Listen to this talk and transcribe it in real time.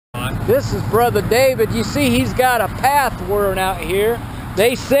This is Brother David. You see, he's got a path worn out here.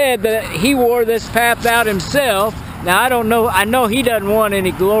 They said that he wore this path out himself. Now, I don't know. I know he doesn't want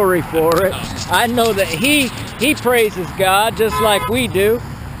any glory for it. I know that he praises God just like we do.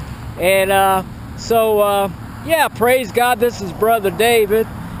 And yeah, praise God. This is Brother David,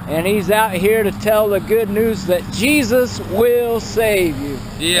 and he's out here to tell the good news that Jesus will save you.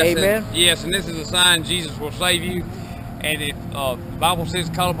 Yes, amen. Yes, and this is a sign Jesus will save you. And if the Bible says,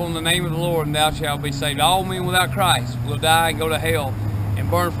 call upon the name of the Lord and thou shalt be saved. All men without Christ will die and go to hell and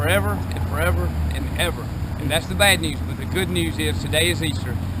burn forever and forever and ever. And that's the bad news. But the good news is today is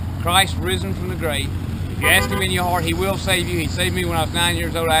Easter. Christ risen from the grave. If you ask him in your heart, he will save you. He saved me when I was 9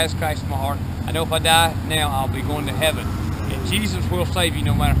 years old. I asked Christ in my heart. I know if I die now, I'll be going to heaven. And Jesus will save you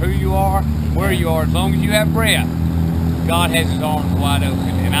no matter who you are, where you are, as long as you have breath. God has his arms wide open.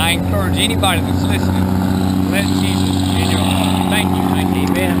 And I encourage anybody that's listening, let Jesus in your heart. Thank you. Thank you.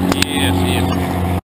 Amen.